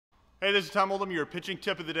Hey, this is Tom Oldham. Your pitching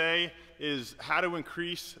tip of the day is how to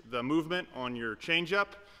increase the movement on your changeup.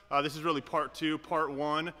 This is really part two. Part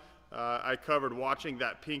one, I covered watching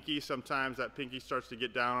that pinky. Sometimes that pinky starts to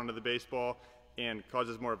get down onto the baseball and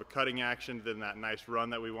causes more of a cutting action than that nice run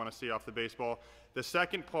that we want to see off the baseball. The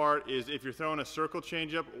second part is if you're throwing a circle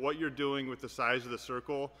changeup, what you're doing with the size of the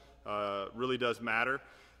circle really does matter.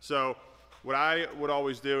 So what I would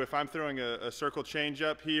always do if I'm throwing a circle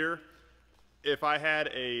changeup here, if I had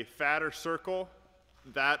a fatter circle,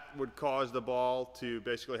 that would cause the ball to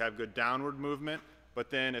basically have good downward movement.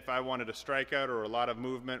 But then if I wanted a strikeout or a lot of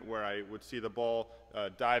movement where I would see the ball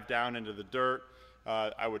dive down into the dirt,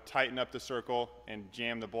 I would tighten up the circle and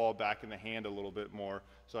jam the ball back in the hand a little bit more,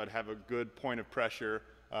 so I'd have a good point of pressure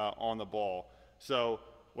on the ball. So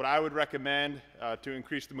what I would recommend to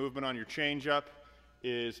increase the movement on your changeup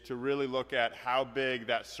is to really look at how big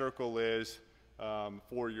that circle is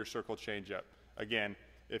for your circle changeup. Again,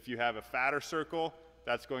 if you have a fatter circle,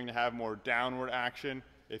 that's going to have more downward action.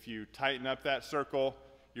 If you tighten up that circle,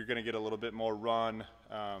 you're going to get a little bit more run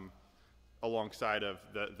alongside of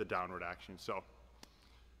the downward action. So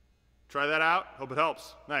try that out. Hope it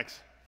helps. Thanks.